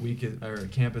that.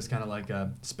 Camp is kind of like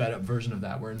a sped up version of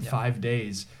that, where in 5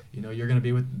 days, you're going to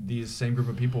be with these same group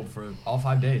of people for all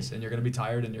 5 days, and you're going to be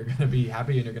tired, and you're going to be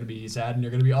happy, and you're going to be sad, and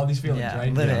you're going to be all these feelings,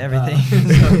 right? Literally everything.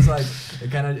 So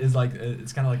it's kind of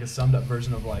like a summed up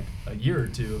version of a year or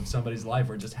two of somebody's life,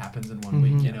 where it just happens in 1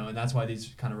 week, and that's why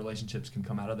these kind of relationships can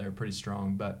come out of there pretty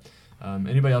strong. But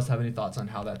anybody else have any thoughts on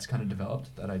how that's kind of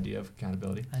developed, that idea of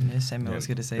accountability? I knew Samuel was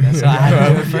going to say that, so I had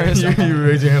to do it first. You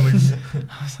raise your hand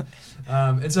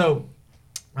and so,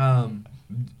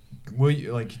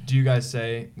 do you guys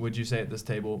would you say at this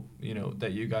table,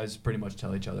 that you guys pretty much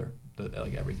tell each other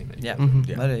everything that you Yeah, go through?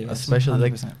 Yeah. literally, yes.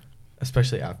 Especially 100%.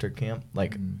 especially after camp,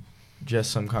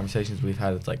 just some conversations we've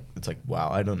had. It's wow,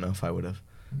 I don't know if I would have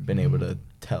been able to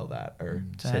tell that or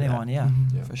To say anyone, that. yeah,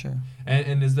 Yeah. for sure.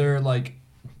 And is there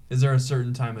a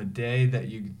certain time of day that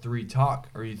you three talk,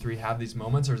 or you three have these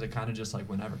moments, or is it kind of just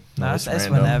whenever? No, No, it's it's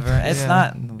random. whenever. It's Yeah.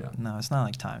 not. Yeah. No, it's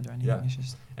not timed or anything. Yeah. It's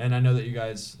just. And I know that you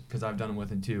guys, because I've done them with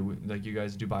him too, you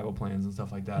guys do Bible plans and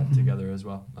stuff like that together as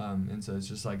well. And so it's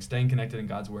just staying connected in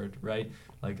God's word, right?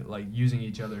 Like using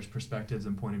each other's perspectives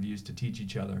and point of views to teach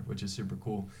each other, which is super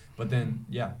cool. But then,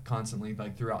 constantly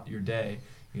throughout your day,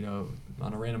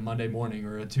 on a random Monday morning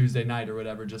or a Tuesday night or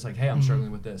whatever, just hey, I'm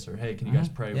struggling with this, or hey, can you guys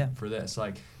pray for this?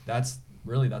 That's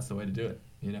the way to do it.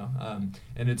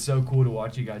 And it's so cool to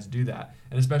watch you guys do that,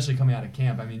 and especially coming out of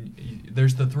camp. I mean,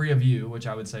 there's the three of you, which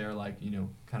I would say are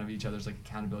kind of each other's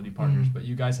accountability partners, but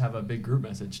you guys have a big group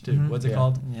message too. What's it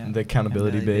called? Yeah. The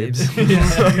accountability babes.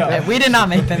 Yeah, we did not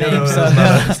make the name, so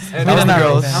And we did not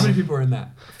girls. make how the many name. people are in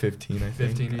that? 15, I think.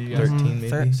 15 of you guys? 13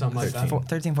 maybe. Something like that.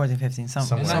 13, 14, 15, And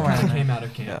somewhere. that somewhere kind of in came there. out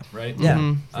of camp, right? Yeah,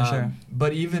 Mhm. for sure.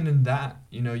 But even in that,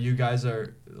 you guys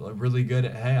are really good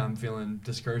at, hey, I'm feeling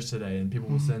discouraged today, and people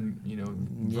will send,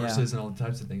 verses and all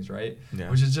types of things, right? Yeah.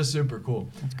 Which is just super cool.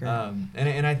 That's great.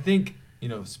 And I think,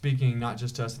 speaking not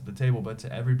just to us at the table, but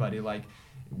to everybody,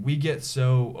 we get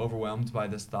so overwhelmed by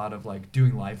this thought of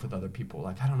doing life with other people.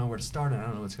 I don't know where to start, and I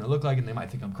don't know what it's going to look like, and they might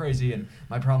think I'm crazy, and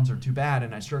my problems are too bad,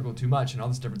 and I struggle too much, and all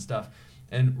this different stuff.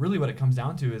 And really what it comes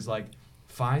down to is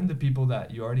find the people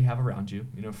that you already have around you,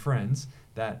 friends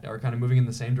that are kind of moving in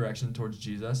the same direction towards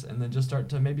Jesus, and then just start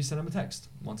to maybe send them a text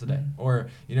once a day. Or,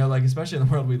 especially in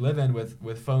the world we live in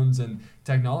with phones and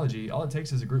technology, all it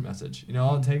takes is a group message.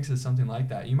 All it takes is something like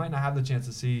that. You might not have the chance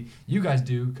to see, you guys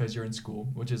do because you're in school,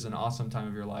 which is an awesome time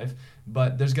of your life,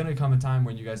 but there's going to come a time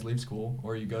when you guys leave school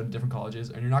or you go to different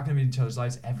colleges, and you're not going to be in each other's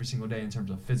lives every single day in terms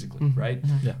of physically, right?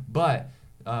 Yeah. But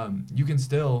you can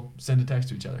still send a text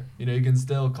to each other. You can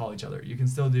still call each other. You can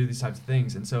still do these types of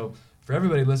things. And so for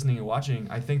everybody listening and watching,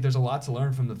 I think there's a lot to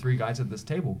learn from the three guys at this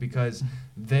table, because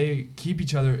they keep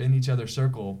each other in each other's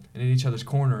circle and in each other's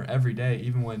corner every day,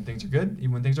 even when things are good,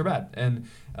 even when things are bad. And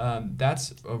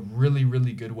that's a really,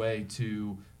 really good way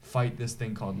to fight this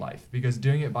thing called life, because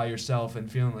doing it by yourself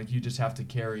and feeling like you just have to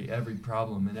carry every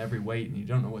problem and every weight, and you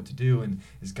don't know what to do, and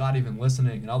is God even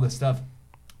listening, and all this stuff,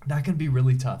 that can be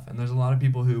really tough. And there's a lot of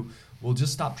people who will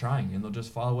just stop trying and they'll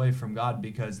just fall away from God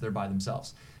because they're by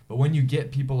themselves. But when you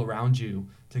get people around you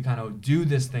to kind of do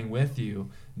this thing with you,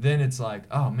 then it's like,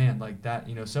 oh man, like that,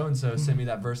 so-and-so sent me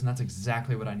that verse and that's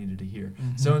exactly what I needed to hear.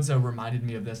 So-and-so reminded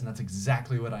me of this and that's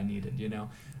exactly what I needed,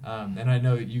 And I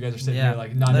know you guys are sitting here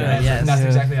like nodding your heads, and that's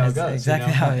exactly how it goes.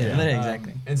 Exactly how it is. Literally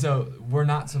exactly. And so we're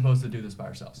not supposed to do this by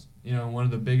ourselves. One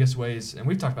of the biggest ways, and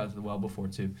we've talked about it as well before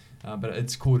too, but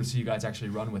it's cool to see you guys actually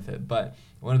run with it. But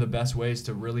one of the best ways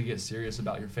to really get serious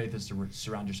about your faith is to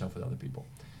surround yourself with other people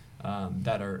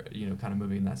that are, kind of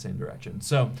moving in that same direction.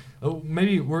 So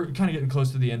maybe we're kind of getting close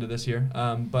to the end of this here,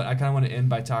 but I kind of want to end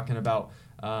by talking about,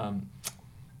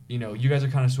 you guys are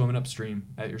kind of swimming upstream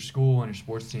at your school, on your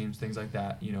sports teams, things like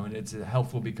that, and it's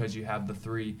helpful because you have the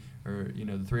three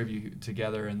of you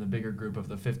together and the bigger group of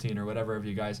the 15 or whatever of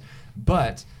you guys.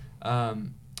 But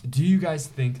do you guys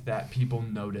think that people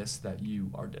notice that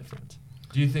you are different?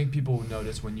 Do you think people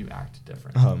notice when you act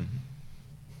different?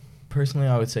 Personally,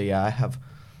 I would say, yeah, I have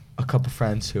a couple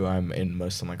friends who I'm in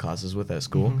most of my classes with at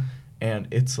school, and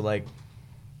it's like,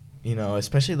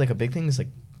 especially like a big thing is like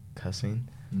cussing.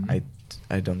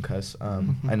 I don't cuss.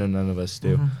 I know none of us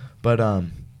do, but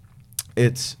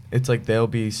it's like they'll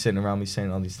be sitting around me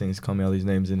saying all these things, call me all these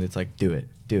names, and it's like, do it,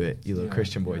 you little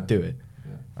Christian boy, do it.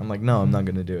 Yeah. I'm like, no, I'm not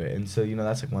gonna do it. And so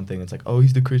that's like one thing. It's like, oh,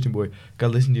 he's the Christian boy.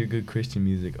 Gotta listen to your good Christian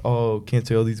music. Oh, can't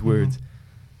say all these words.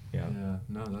 Yeah.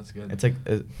 No, that's good. It's like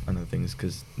another thing is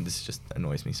because this just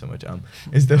annoys me so much.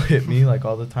 Is they'll hit me like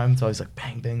all the time. It's always like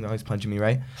bang bang. They're always punching me,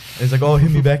 right? And it's like, oh,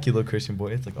 hit me back, you little Christian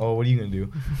boy. It's like, oh, what are you gonna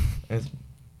do? And it's,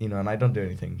 and I don't do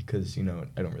anything because I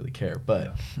don't really care.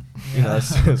 But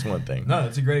that's one thing. No,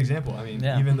 that's a great example. I mean,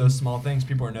 even those small things,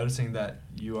 people are noticing that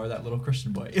you are that little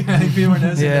Christian boy. I think people are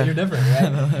noticing that you're different,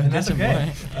 right? And that's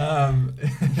okay.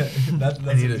 That's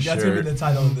gonna be the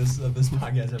title of this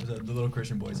podcast episode: the Little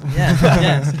Christian Boys. Yeah,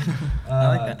 yes.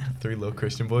 I like that. 3 little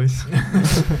Christian boys.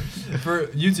 For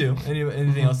you two,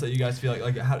 anything else that you guys feel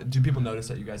like how do people notice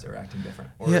that you guys are acting different,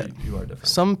 or you are different?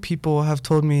 Some people have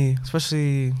told me,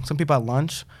 especially some people at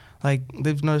lunch, like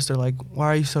they've noticed they're like, "Why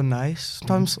are you so nice?"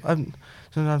 Sometimes I'm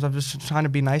just trying to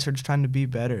be nice or just trying to be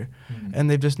better, and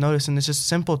they've just noticed, and it's just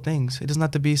simple things. It doesn't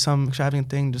have to be some extravagant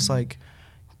thing. Just like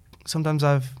sometimes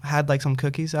I've had like some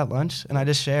cookies at lunch, and I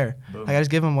just share. Like I just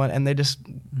give them one, and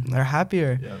they're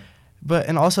happier. Yeah. But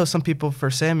and also some people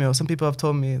have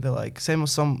told me they're like,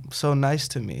 Samuel's so nice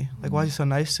to me. Like why is he so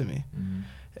nice to me?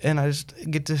 And I just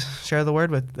get to share the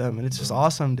word with them, and it's just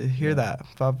awesome to hear that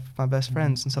about my best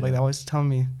friends and stuff like that. Always telling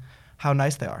me how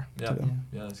nice they are. Yeah,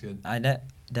 that's good. I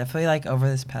definitely like over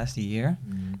this past year,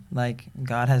 like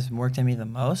God has worked in me the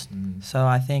most. So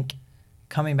I think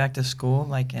coming back to school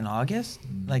like in August,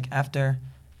 like after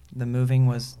the moving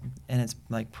was in its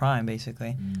like prime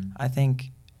basically, I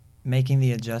think making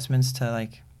the adjustments to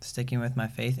like sticking with my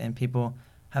faith, and people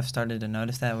have started to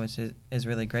notice that, which is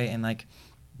really great, and like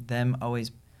them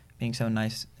always being so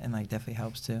nice and like definitely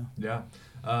helps too. Yeah.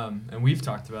 And we've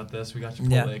talked about this. We got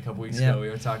Chipotle a couple weeks ago. We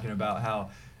were talking about how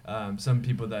some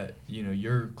people that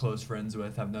you're close friends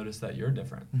with have noticed that you're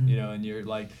different, and you're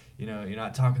like, you're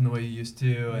not talking the way you used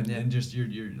to, and just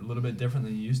you're a little bit different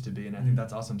than you used to be, and I think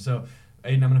that's awesome. So,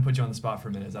 Aiden, I'm gonna put you on the spot for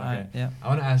a minute. Is that okay? Yeah. I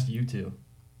want to ask you two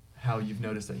how you've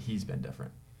noticed that he's been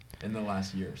different in the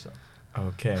last year or so.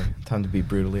 Okay, time to be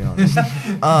brutally honest.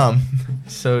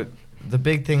 So the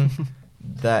big thing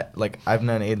that like I've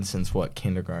known Aiden since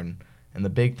kindergarten, and the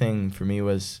big thing for me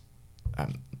was,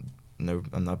 no,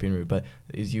 I'm not being rude, but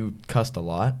is you cussed a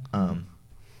lot.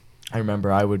 I remember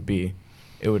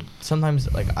it would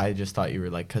sometimes like I just thought you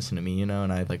were like cussing at me, and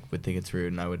I like would think it's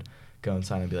rude, and I would go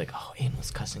inside and be like, oh, Aiden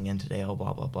was cussing again today, oh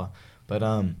blah blah blah. But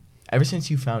ever since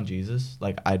you found Jesus,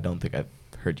 like I don't think I've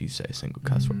heard you say a single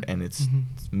cuss word, and it's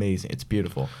amazing, it's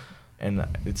beautiful. And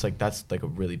it's like that's like a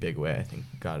really big way I think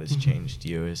God has changed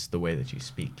you, is the way that you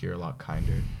speak. You're a lot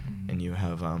kinder, and you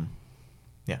have a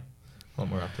lot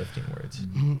more uplifting words.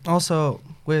 Also,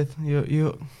 with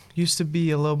you used to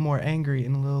be a little more angry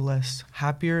and a little less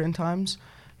happier in times.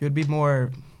 You would be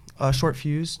more short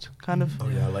fused, kind of. Oh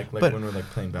yeah, like when we're like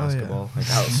playing basketball, like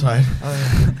outside.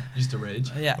 Used to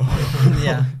rage. Yeah,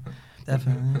 yeah,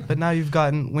 definitely. But now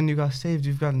when you got saved,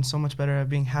 you've gotten so much better at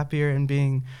being happier and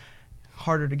being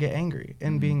harder to get angry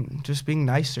and being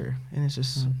nicer, and it's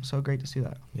just so great to see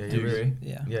that. Yeah, do you agree?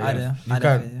 Yeah, I do. You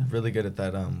got really good at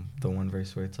that. The one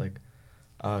verse where it's like,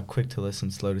 quick to listen,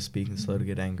 slow to speak, and slow to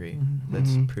get angry.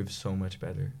 That's proves so much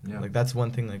better. Yeah. Like that's one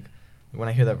thing. Like when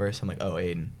I hear that verse, I'm like, oh,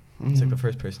 Aiden. It's like the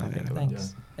first person I think about.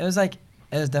 Thanks. Yeah.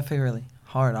 It was definitely really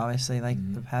hard. Obviously, like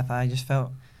the path I just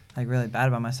felt like really bad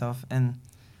about myself,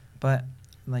 but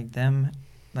like them,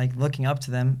 like looking up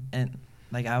to them, and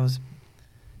like I was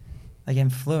like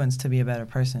influence to be a better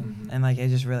person, and like it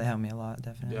just really helped me a lot,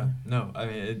 definitely. Yeah, no, I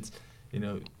mean, it's,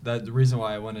 that the reason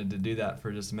why I wanted to do that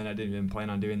for just a minute, I didn't even plan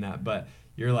on doing that, but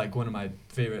you're like one of my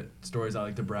favorite stories. I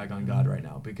like to brag on God right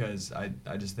now, because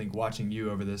I just think watching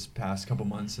you over this past couple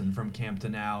months, and from camp to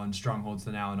now and strongholds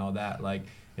to now and all that, like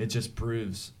it just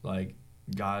proves like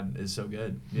God is so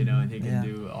good, and he can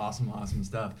do awesome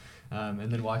stuff.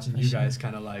 And then watching you guys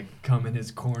kind of like come in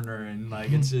his corner, and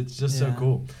like it's just so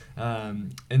cool.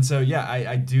 And so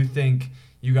I do think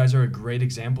you guys are a great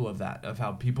example of that, of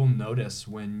how people notice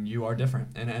when you are different.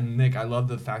 And Nick, I love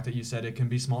the fact that you said it can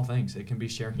be small things. It can be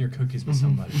sharing your cookies with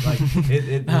somebody. Like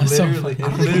it literally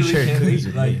can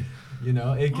be like,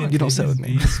 it can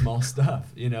be small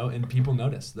stuff, and people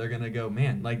notice. They're going to go,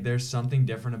 man, like there's something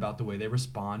different about the way they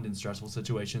respond in stressful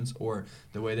situations, or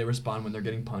the way they respond when they're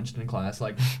getting punched in class.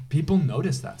 Like people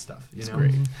notice that stuff, It's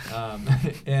great.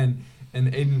 And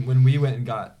Aiden, when we went and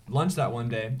got lunch that one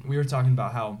day, we were talking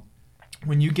about how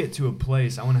when you get to a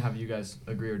place, I want to have you guys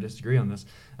agree or disagree on this,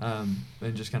 and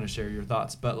just kind of share your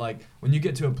thoughts. But like when you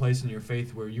get to a place in your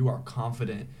faith where you are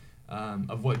confident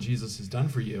of what Jesus has done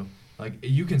for you, like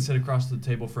you can sit across the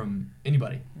table from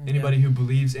anybody who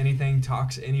believes anything,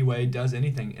 talks anyway, does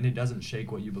anything, and it doesn't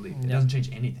shake what you believe. It doesn't change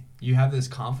anything. You have this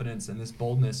confidence and this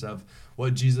boldness of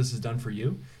what Jesus has done for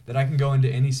you, that I can go into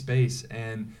any space,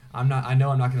 and I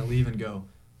know I'm not going to leave and go,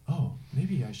 oh,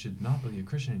 maybe I should not be a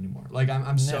Christian anymore. Like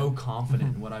I'm so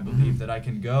confident in what I believe that I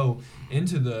can go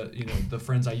into the the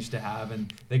friends I used to have,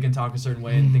 and they can talk a certain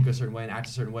way and think a certain way and act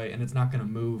a certain way, and it's not going to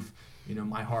move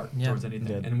my heart towards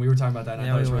anything. Yeah. And we were talking about that, and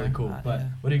I thought it was really cool. But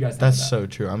what do you guys think? That's so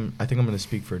true. I think I'm going to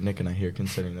speak for Nick and I here,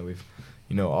 considering that we've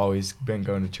always been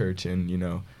going to church, and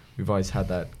we've always had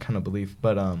that kind of belief.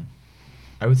 But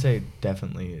I would say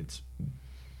definitely it's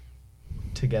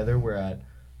together we're at.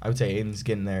 I would say Aiden's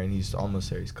getting there, and he's almost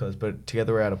there. He's close. But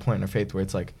together we're at a point in our faith where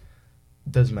it's like,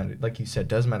 doesn't matter. Like you said,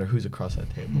 doesn't matter who's across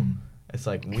that table. It's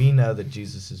like we know that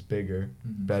Jesus is bigger,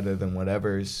 better than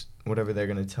whatever they're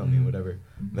going to tell me, whatever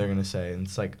they're going to say. And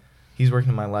it's like he's working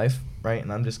in my life, right?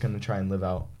 And I'm just going to try and live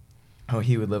out how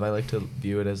he would live. I like to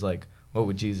view it as like, what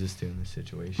would Jesus do in this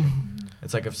situation?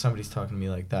 It's like if somebody's talking to me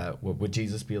like that, what would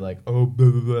Jesus be like? Oh, blah,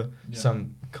 blah, blah,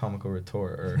 some comical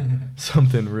retort or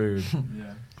something rude.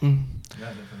 Yeah,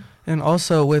 definitely. And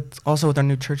also with our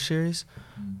new church series,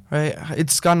 right?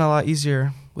 It's gotten a lot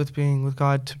easier with being with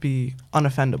God to be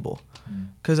unoffendable,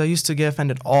 because I used to get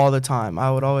offended all the time.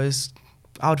 I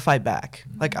would fight back.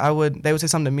 Like they would say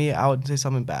something to me, I would say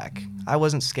something back. I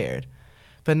wasn't scared,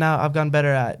 but now I've gotten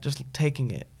better at just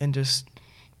taking it and just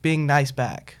being nice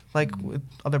back. Like with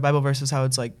other Bible verses, how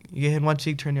it's like you get hit one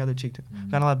cheek, turn the other cheek.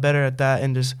 Gotten a lot better at that,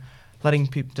 and just letting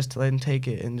people just let them take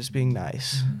it and just being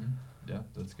nice. Yeah,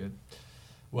 that's good.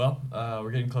 Well,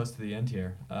 we're getting close to the end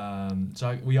here.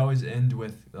 So we always end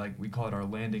with, like, we call it our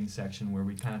landing section, where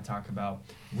we kind of talk about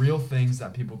real things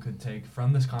that people could take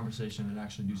from this conversation and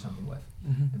actually do something with.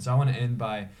 And so I want to end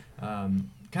by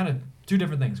kind of two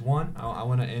different things. One, I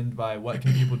want to end by what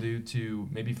can people do to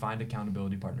maybe find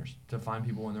accountability partners, to find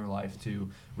people in their life to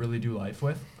really do life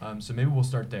with. So maybe we'll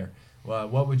start there.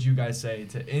 What would you guys say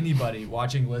to anybody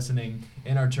watching, listening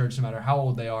in our church, no matter how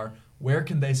old they are? Where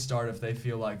can they start if they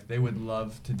feel like they would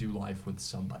love to do life with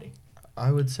somebody?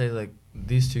 I would say, like,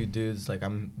 these two dudes, like,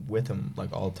 I'm with them,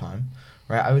 like, all the time,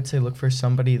 right? I would say look for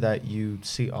somebody that you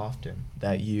see often,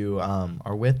 that you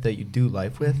are with, that you do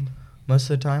life with most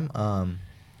of the time,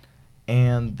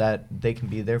 and that they can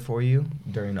be there for you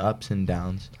during ups and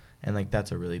downs, and, like,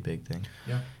 that's a really big thing.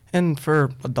 Yeah. And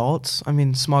for adults, I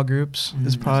mean, small groups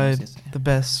is probably the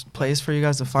best place for you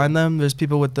guys to find them. There's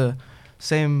people with the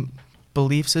same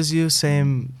beliefs as you,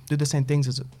 do the same things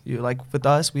as you. Like with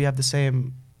us, we have the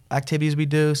same activities we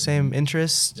do, same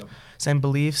interests, same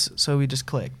beliefs, so we just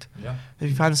clicked. Yeah. If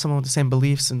you find someone with the same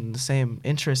beliefs and the same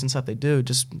interests and stuff they do,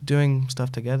 just doing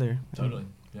stuff together. Totally.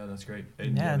 Yeah, that's great.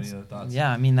 Aiden, do you have any other thoughts? Yeah,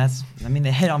 I mean,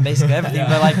 they hit on basically everything,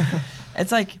 but like,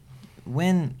 it's like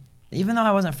even though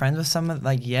I wasn't friends with some of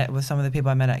the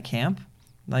people I met at camp,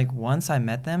 like once I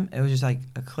met them, it was just like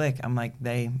a click. I'm like,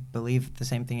 they believe the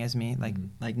same thing as me,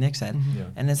 like Nick said. Yeah.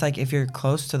 And it's like if you're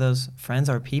close to those friends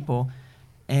or people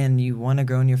and you want to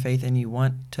grow in your faith and you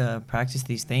want to practice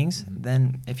these things,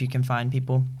 then if you can find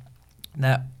people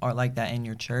that are like that in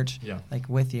your church, like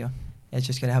with you, it's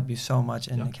just going to help you so much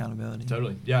in accountability.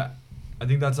 Totally. Yeah. I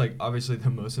think that's like obviously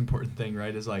the most important thing,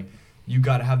 right? Is like you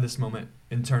got to have this moment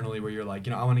internally where you're like,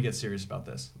 I want to get serious about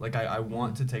this. Like, I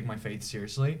want to take my faith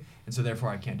seriously, and so therefore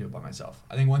I can't do it by myself.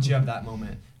 I think once you have that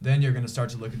moment, then you're going to start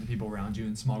to look at the people around you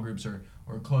in small groups or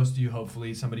close to you,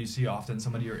 hopefully, somebody you see often,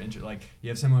 somebody you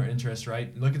have similar interests,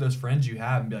 right? Look at those friends you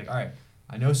have and be like, all right,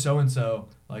 I know so-and-so,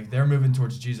 like, they're moving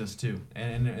towards Jesus too.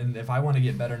 And if I want to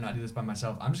get better and not do this by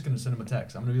myself, I'm just going to send them a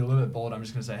text. I'm going to be a little bit bold. I'm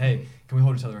just going to say, hey, can we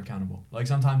hold each other accountable? Like,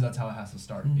 sometimes that's how it has to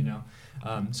start, you know?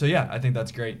 So, yeah, I think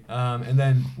that's great. And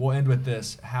then we'll end with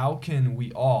this. How can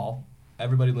we all,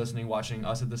 everybody listening, watching,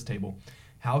 us at this table,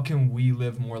 how can we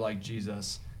live more like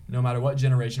Jesus no matter what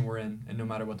generation we're in and no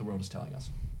matter what the world is telling us?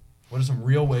 What are some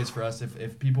real ways for us,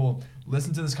 if people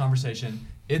listen to this conversation,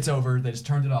 it's over, they just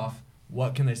turned it off,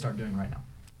 what can they start doing right now?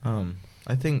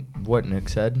 I think what Nick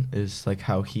said is like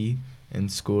how he in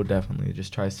school definitely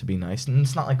just tries to be nice, and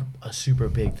it's not like a super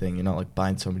big thing. You're not like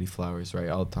buying somebody flowers right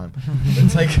all the time.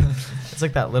 It's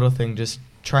like that little thing. Just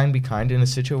try and be kind in a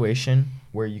situation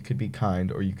where you could be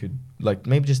kind, or you could like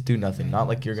maybe just do nothing. Not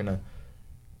like you're gonna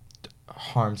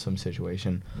harm some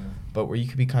situation, but where you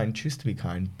could be kind. Choose to be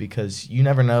kind, because you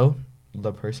never know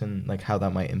the person, like how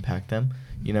that might impact them.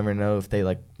 You never know if they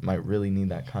like might really need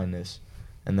that kindness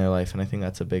in their life, and I think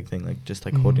that's a big thing, like just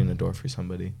like holding a door for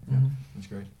somebody. Yeah, that's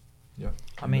great. Yeah.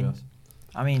 I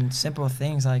mean, simple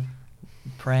things like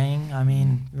praying. I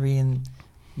mean, reading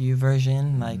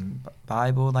YouVersion, like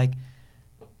Bible, like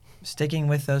sticking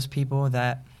with those people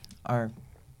that are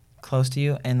close to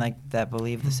you and like that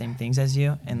believe the same things as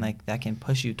you, and like that can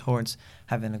push you towards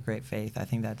having a great faith. I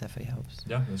think that definitely helps.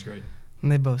 Yeah, that's great.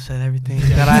 And they both said everything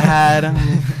that I had.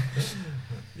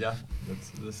 Yeah,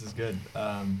 this is good.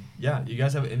 Yeah, you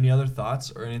guys have any other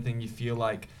thoughts or anything you feel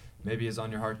like maybe is on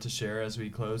your heart to share as we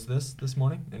close this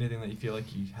morning? Anything that you feel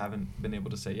like you haven't been able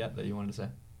to say yet that you wanted to say?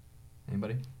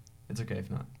 Anybody? It's okay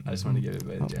if not. I just wanted to give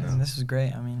everybody a chance. This was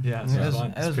great. I mean, yeah, it was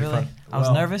fun. It was pretty really. fun. I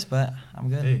was nervous, but I'm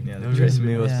good. Hey, Yeah, it the was great Tracy to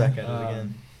meet me was you. back at it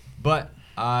again. But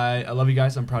I love you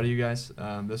guys. I'm proud of you guys.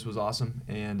 This was awesome,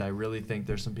 and I really think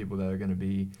there's some people that are going to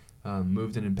be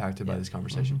moved and impacted by this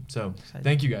conversation. So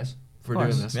thank you guys for doing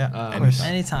this. Yeah,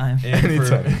 anytime. And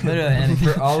Anytime. Literally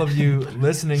anytime. for all of you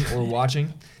listening or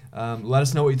watching, let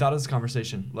us know what you thought of this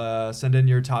conversation. Send in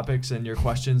your topics and your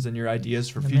questions and your ideas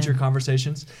for future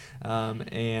conversations.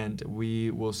 And we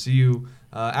will see you.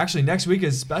 Actually, next week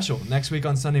is special. Next week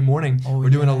on Sunday morning, we're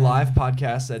doing a live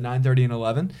podcast at 9:30 and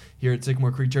 11 here at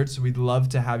Sycamore Creek Church. So we'd love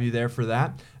to have you there for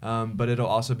that. But it'll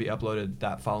also be uploaded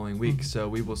that following week. So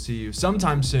we will see you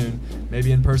sometime soon,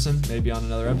 maybe in person, maybe on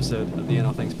another episode of the In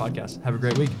All Things podcast. Have a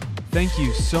great week. Thank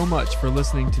you so much for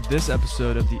listening to this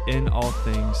episode of the In All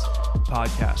Things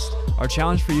podcast. Our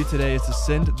challenge for you today is to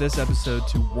send this episode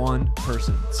to one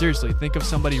person. Seriously, think of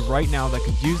somebody right now that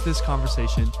could use this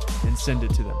conversation and send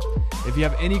it to them. If you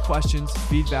have any questions,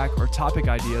 feedback, or topic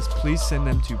ideas, please send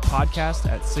them to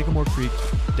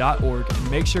podcast@sycamore.org,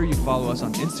 and make sure you follow us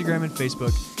on Instagram and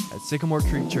Facebook at Sycamore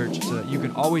Creek Church so that you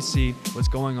can always see what's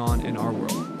going on in our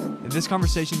world. If this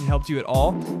conversation helped you at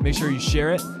all, make sure you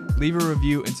share it, leave a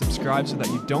review, and subscribe so that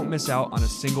you don't miss out on a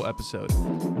single episode.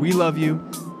 We love you,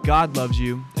 God loves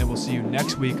you, and we'll see you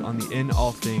next week on the In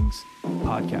All Things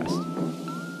podcast.